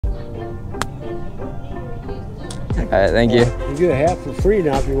right, thank you. You get a hat for free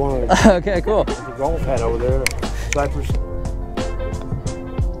now if you want to. Okay, cool. There's a golf hat over there. Cypress.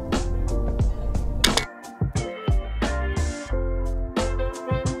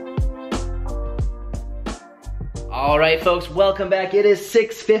 All right, folks, welcome back. It is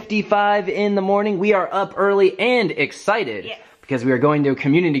 6:55 in the morning. We are up early and excited because we are going to a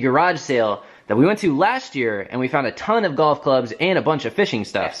community garage sale that we went to last year, and we found a ton of golf clubs and a bunch of fishing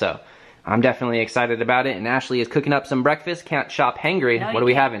stuff. So I'm definitely excited about it. And Ashley is cooking up some breakfast. Can't shop hangry. No, what are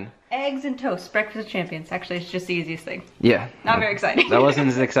we having? Eggs and toast. Breakfast of champions. Actually, it's just the easiest thing. Yeah. Not very exciting. That wasn't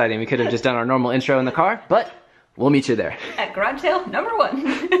as exciting. We could have just done our normal intro in the car, but we'll meet you there. At garage sale number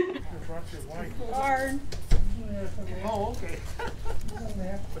 1. Hard. Oh, okay. Got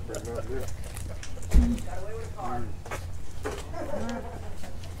away with a car.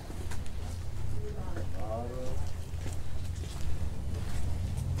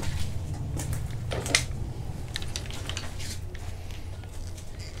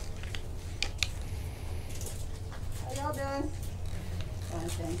 How y'all doing? Fine,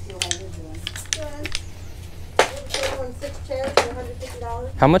 thanks. You how you doing? Good. 6 chairs for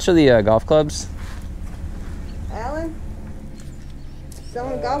 $150. How much are the golf clubs? Alan?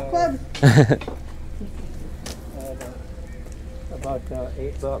 Selling golf clubs? About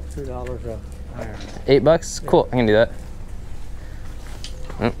 $8, $2 a iron. $8? Cool, I can do that.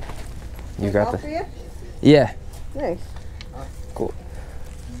 Oh, you got golf for the. you? Yeah. Nice. Cool.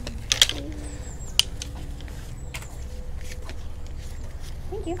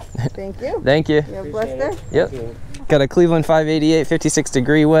 Thank you. Thank you. Thank you. You have a blessed day? Yep. Got a Cleveland 588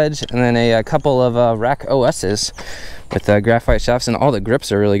 56-degree wedge, and then a couple of rack OSs with graphite shafts, and all the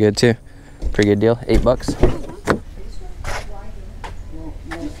grips are really good too. Pretty good deal. $8.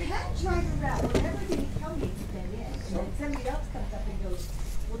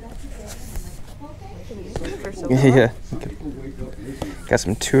 Yeah. Got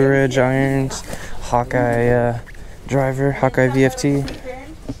some Tour Edge irons, Hawkeye driver, Hawkeye VFT,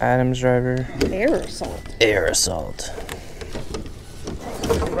 Adams driver. Air assault. Air assault.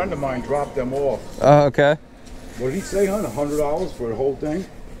 A friend of mine dropped them off. Oh, okay. What did he say, hon? $100 for the whole thing?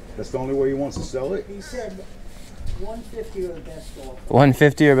 That's the only way he wants to sell it? He said $150 or the best offer.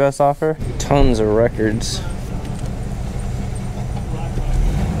 $150 or best offer? Tons of records.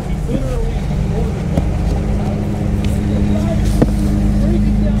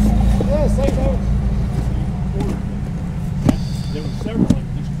 There were several of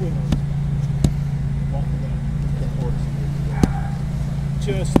these twinners.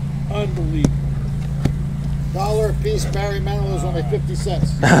 Just unbelievable. $1 a piece, Barry Manilow's only 50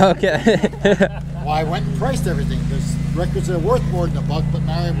 cents. Okay. Well, I went and priced everything. There's records that are worth more than $1, but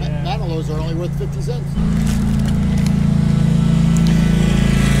Barry Manilow's are only worth 50 cents.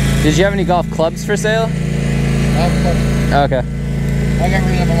 Did you have any golf clubs for sale? Okay. I got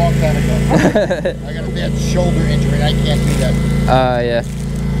rid of them a long time ago. I got a bad shoulder injury and I can't do that. Yeah.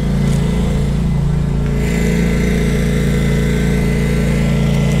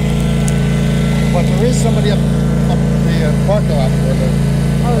 But there is somebody up the parking lot where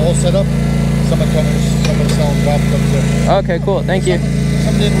they're all set up. Someone told me there's somebody selling golf clubs there. Okay, cool. Thank you.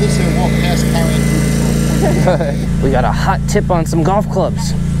 Somebody didn't listen and walk past carrying food. We got a hot tip on some golf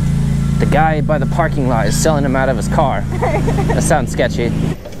clubs. The guy by the parking lot is selling them out of his car. That sounds sketchy.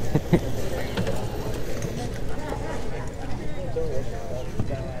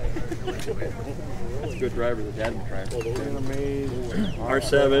 That's a good driver, the dad driver.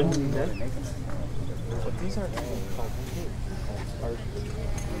 R7. These are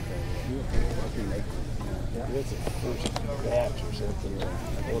that's a first batch or something. The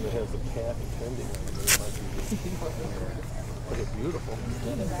one that has the patent pending on it. But it's beautiful.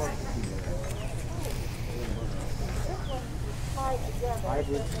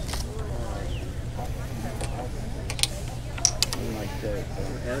 Hybrid. Like that.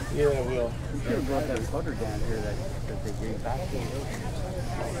 Yeah, I will. They brought that putter down here that they gave back to us.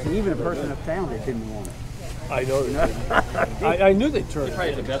 And even a person that found it didn't want it. I know. I knew they'd turn.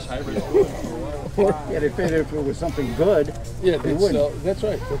 Probably the best hybrid. Yeah, they figured if it was something good, Yeah, they wouldn't. that's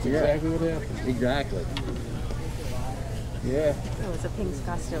right. That's exactly what happened. Exactly. Yeah. Oh, it's a pink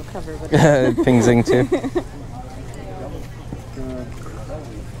Scottsdale cover. But Ping Zing too.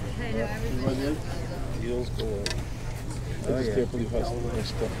 Deals go. I just can't believe how some of this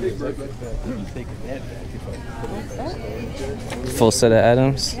stuff is like that. You think of that back if I put it Full set of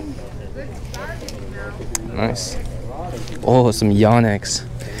Adams. Nice. Oh, some Yonex.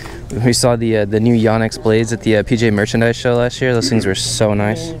 We saw the new Yonex blades at the PJ Merchandise show last year. Those things were so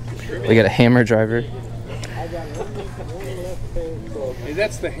nice. We got a hammer driver.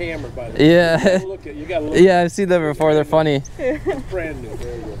 That's the hammer, by the way. Yeah. Look at, you gotta look. Yeah, I've seen them before. They're funny. Brand new.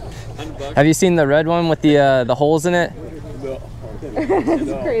 There you go. $100. Have you seen the red one with the holes in it? No.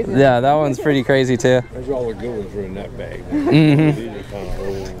 It's crazy. Yeah, that one's pretty crazy too. There's all the good ones are in that bag. Mm-hmm. These are kind of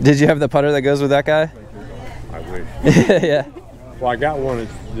old. Did you have the putter that goes with that guy? I wish. Yeah. Well, I got one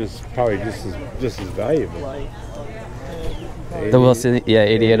that's probably just as valuable. The Wilson, yeah,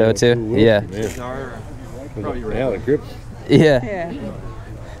 8802. Yeah. Yeah, the grips. Yeah. Yeah.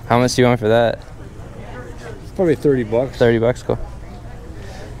 How much do you want for that? It's probably $30. 30 bucks, cool.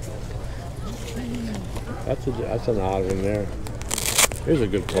 That's an odd one there. Here's a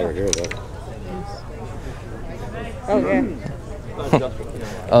good player here though. Oh yeah.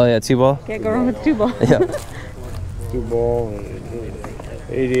 Oh yeah, 2-ball. Can't go wrong with 2-ball. Yeah. 2-ball,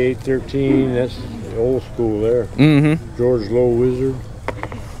 8813. That's the old school there. Mm-hmm. George Lowe Wizard.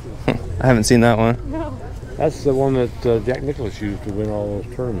 I haven't seen that one. No. That's the one that Jack Nicklaus used to win all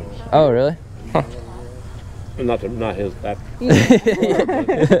those tournaments. Oh really? Huh. Not his. That.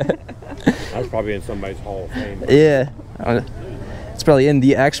 That's probably in somebody's Hall of Fame. Yeah. It's probably in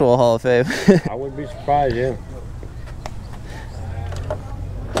the actual Hall of Fame. I wouldn't be surprised, yeah.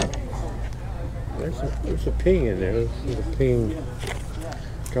 There's a ping in there. There's a ping,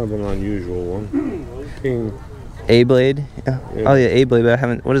 kind of an unusual one. Ping. A-blade. Yeah. Oh yeah, A-blade. But I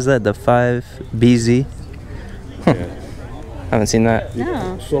haven't. What is that? The 5BZ. Huh. Yeah. Haven't seen that. You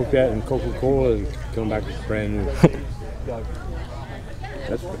No. soak that in Coca-Cola and come back with brand new.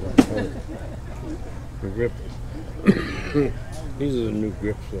 That's the grip. These are the new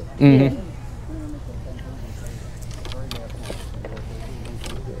grips. So. Mm-hmm.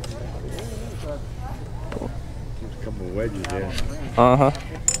 There's a couple of wedges there. Uh-huh.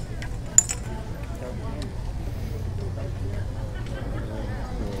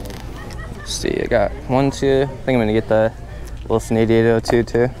 Let's see, I got 1, 2. I think I'm gonna get the Wilson 8802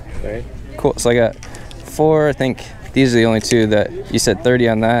 too. Okay. Cool. So I got 4. I think these are the only 2 that you said 30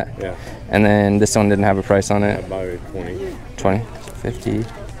 on that. Yeah. And then this one didn't have a price on it. About 20. 20, 50,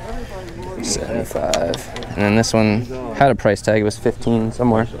 75. And then this one had a price tag. It was 15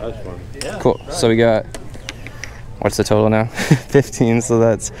 somewhere. So that's fun. Cool. So we got, what's the total now? 15. So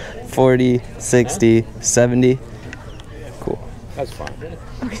that's 40, 60, 70. Cool. That's fine.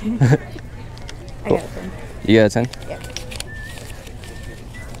 I got it. You got a 10? Yeah.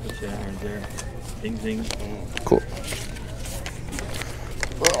 Ding ding. Cool.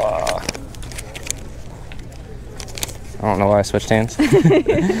 I don't know why I switched hands. All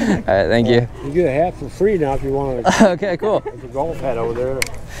right, thank you. You get a hat for free now if you want to. Okay, cool. There's a golf hat over there.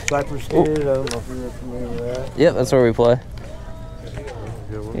 Cypress Steers. I don't know if you're familiar with that. Yep, that's where we play.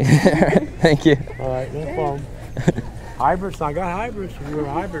 Good one. Thank you. All right, no problem. Hybrids, I got hybrids. You're a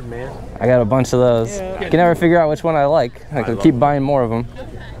hybrid man. I got a bunch of those. Yeah. I can never figure out which one I like. I could keep buying more of them.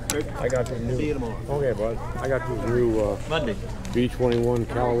 I got the new. See you tomorrow. Okay, bud. I got this new Monday. B21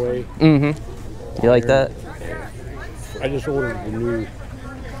 Callaway. Mm-hmm. You like that? I just ordered the new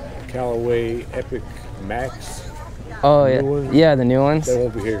Callaway Epic Max. Oh New yeah. one? Yeah, the new ones. They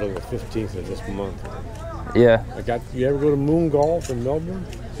won't be here till the 15th of this month. Yeah. I got. You ever go to Moon Golf in Melbourne?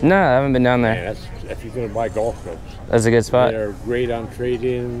 No, I haven't been down Man, there. that's if you're gonna buy golf clubs. That's a good spot. They're great on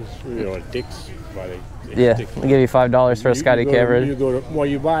trade-ins. You know, at Dick's. Yeah, I'll give you $5 for a Scotty Cameron. You go to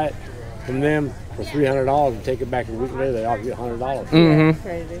you buy it from them for $300 and take it back a week later. They offer you $100. Mm-hmm.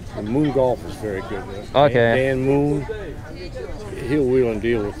 Crazy. And Moon Golf is very good. Okay. Dan Moon, he'll wheel and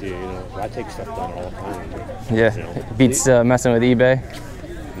deal with you. You know, I take stuff down all the time. Yeah. You know. Beats messing with eBay.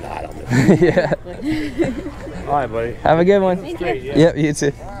 Nah, I don't know. Yeah. All right, buddy. Have a good one. Great, yeah. Yep, you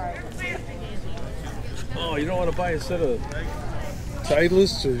too. Oh, you don't want to buy a set of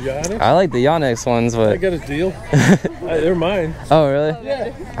Titleists or Yonex? I like the Yonex ones, I but. got a deal. They're mine. Oh, really?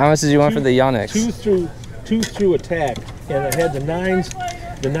 Yeah. How much did you want for the Yonex? Two through attack, and I had the 9s,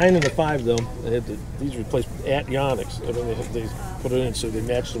 the 9 and the 5 though. I had these replaced at Yonex. I mean, they put it in so they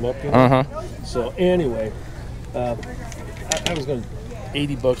matched them up. You know? Uh-huh. So anyway, I was going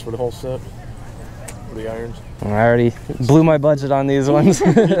 $80 for the whole set for the irons. I already blew my budget on these ones.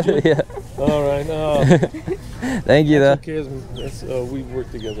 Yeah. All right. Thank you, though. Okay, we work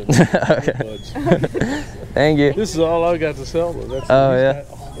together. Okay. Buds. Thank you. This is all I got to sell. Though. That's Oh, yeah.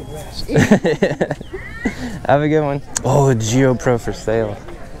 the rest. Have a good one. Oh, a Geo Pro for sale.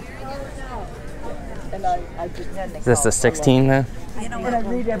 Is this the 16 now? Yeah,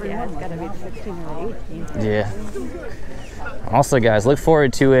 it's gotta be 16 or 18. Yeah. Also, guys, look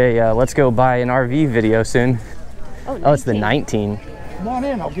forward to a let's go buy an RV video soon. Oh, it's the 19. Come on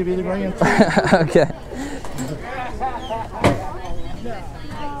in, I'll give you the grand. Okay.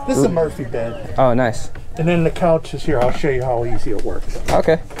 This is a Murphy bed. Oh, nice. And then the couch is here. I'll show you how easy it works.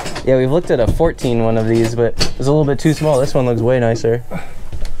 Okay. Yeah, we've looked at a 14 one of these, but it's a little bit too small. This one looks way nicer.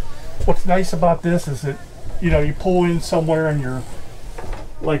 What's nice about this is that, you know, you pull in somewhere and you're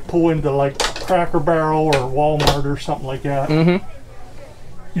like pull into like Cracker Barrel or Walmart or something like that. Mm-hmm.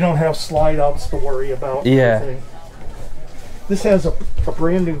 You don't have slide outs to worry about. Yeah. This has a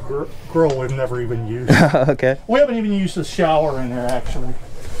brand new grill we've never even used. Okay. We haven't even used the shower in there, actually.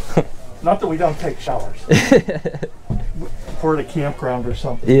 Not that we don't take showers. For the campground or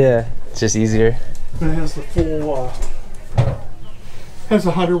something. Yeah, it's just easier. But it has the full, has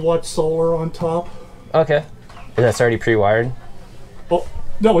 100-watt solar on top. Okay. That's already pre-wired? Oh,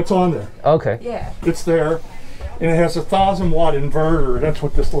 no, it's on there. Okay. Yeah. It's there. And it has a 1,000-watt inverter. That's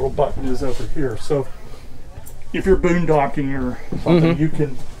what this little button is over here. So if you're boondocking or something, you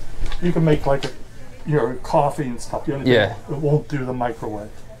can make like a, you know, coffee and stuff. You know, yeah. It won't do the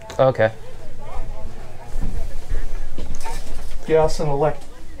microwave. Okay. Gas and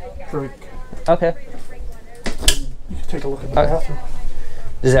electric. Okay. You can take a look at the bathroom.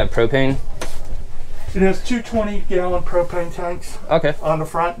 Does that have propane? It has two 20-gallon propane tanks. Okay. On the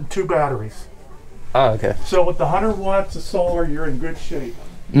front and 2 batteries. Oh, okay. So with the 100 watts of solar, you're in good shape.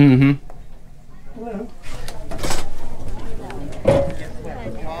 Mm-hmm. Hello.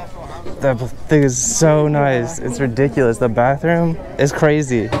 That thing is so nice. It's ridiculous. The bathroom is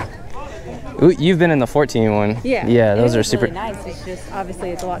crazy. Ooh, you've been in the 14 one. Yeah. Yeah, those are super really nice. It's just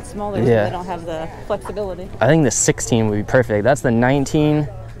obviously it's a lot smaller, so Yeah. they don't have the flexibility. I think the 16 would be perfect. That's the 19,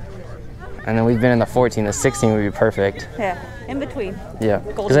 and then we've been in the 14. The 16 would be perfect. Yeah, in between. Yeah,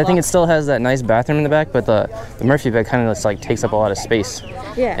 because I think it still has that nice bathroom in the back, but the Murphy bed kind of just like takes up a lot of space.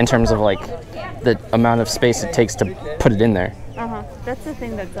 Yeah. In terms of like the amount of space it takes to put it in there. That's the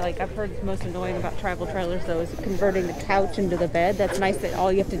thing that's like I've heard most annoying about tribal trailers though, is converting the couch into the bed. That's nice that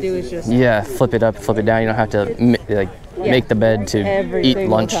all you have to do is just flip it up, flip it down. You don't have to make the bed to eat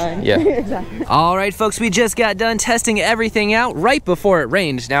lunch. Time. Yeah. Exactly. All right, folks, we just got done testing everything out right before it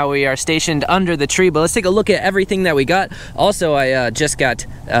rained. Now we are stationed under the tree, but let's take a look at everything that we got. Also, I just got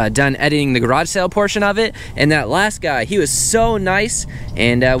done editing the garage sale portion of it, and that last guy, he was so nice,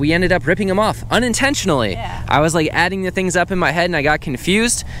 and we ended up ripping him off unintentionally. Yeah. I was like adding the things up in my head, and I got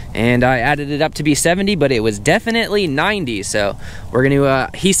confused, and I added it up to be 70, but it was definitely 90. So we're gonna.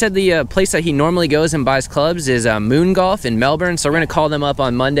 He said the place that he normally goes and buys clubs is Moon Golf in Melbourne, so we're gonna call them up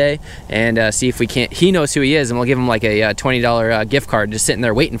on Monday and see if we can't. He knows who he is, and we'll give him like a $20 gift card just sitting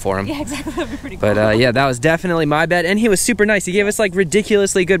there waiting for him. Yeah, exactly. That'd be pretty cool. But yeah, that was definitely my bet, and he was super nice. He gave us like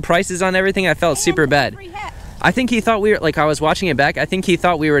ridiculously good prices on everything. I felt super bad. I think he thought we were, like, I was watching it back, I think he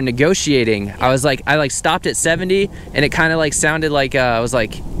thought we were negotiating. Yeah. I stopped at 70, and it kind of like sounded like I was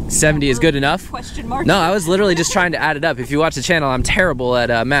like, 70 is good enough? Question mark. No, I was literally just trying to add it up. If you watch the channel, I'm terrible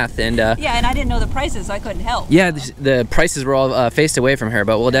at math. And yeah, and I didn't know the prices, so I couldn't help. Yeah, the prices were all faced away from her,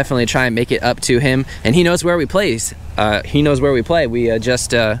 but we'll definitely try and make it up to him. And he knows where we play. He knows where we play. We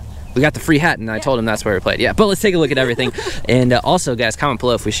just... we got the free hat, and I told him that's where we played. Yeah, but let's take a look at everything. And also, guys, comment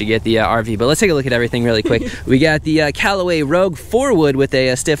below if we should get the RV. But let's take a look at everything really quick. We got the Callaway Rogue 4-wood with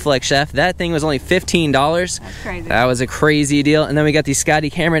a stiff flex shaft. That thing was only $15. That's crazy. That was a crazy deal. And then we got the Scotty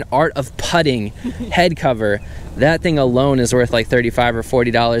Cameron Art of Putting head cover. That thing alone is worth like $35 or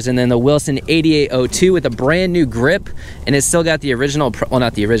 $40. And then the Wilson 8802 with a brand new grip, and it's still got the original, well,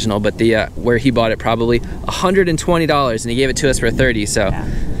 not the original, but the where he bought it probably, $120, and he gave it to us for $30. So. Yeah.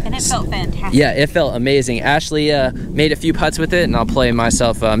 And it felt fantastic. Yeah, it felt amazing. Ashley made a few putts with it, and I'll play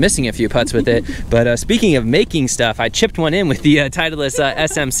myself missing a few putts with it. But speaking of making stuff, I chipped one in with the Titleist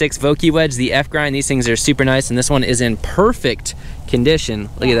SM6 Vokey wedge, the F grind. These things are super nice, and this one is in perfect condition.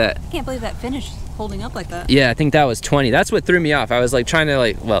 Look at that. I can't believe that finish holding up like that. Yeah, I think that was 20. That's what threw me off. I was like trying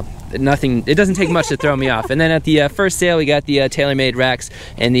to well, nothing, it doesn't take much to throw me off. And then at the first sale, we got the TaylorMade racks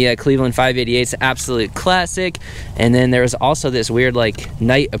and the Cleveland 588s, absolute classic. And then there was also this weird like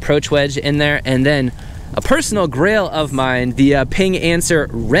night approach wedge in there. And then a personal grail of mine, the Ping Answer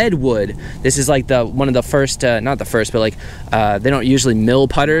Redwood. This is like one of the first, not the first, but like they don't usually mill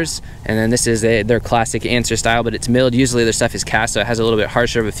putters. And then this is their classic Answer style, but it's milled. Usually their stuff is cast, so it has a little bit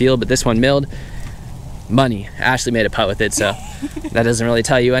harsher of a feel, but this one milled. Money. Ashley made a putt with it, so that doesn't really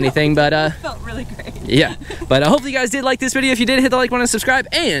tell you anything, but it felt really great. Yeah, but hopefully you guys did like this video. If you did, hit the like button and subscribe,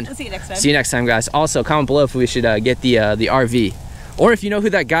 and we'll see you next time. See you next time, guys. Also, comment below if we should get the RV, or if you know who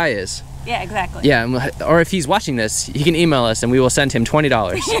that guy is. Yeah, exactly. Yeah, or if he's watching this, he can email us and we will send him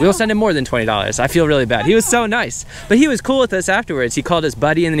 $20. We will send him more than $20. I feel really bad. He was so nice, but he was cool with us afterwards. He called us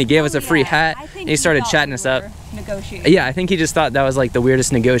buddy, and then he gave us a free hat, and he started chatting us up. Yeah, I think he just thought that was like the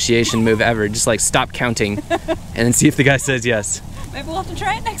weirdest negotiation move ever. Just like stop counting and then see if the guy says yes. Maybe we'll have to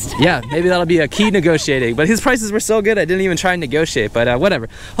try it next time. Yeah, maybe that'll be a key negotiating. But his prices were so good, I didn't even try and negotiate. But whatever.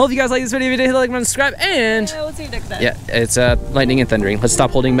 Hope you guys like this video. If you did, hit the like button, subscribe, and Yeah, we'll see you next time. yeah, it's lightning and thundering. Let's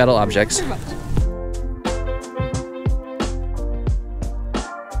stop holding metal objects. Pretty much.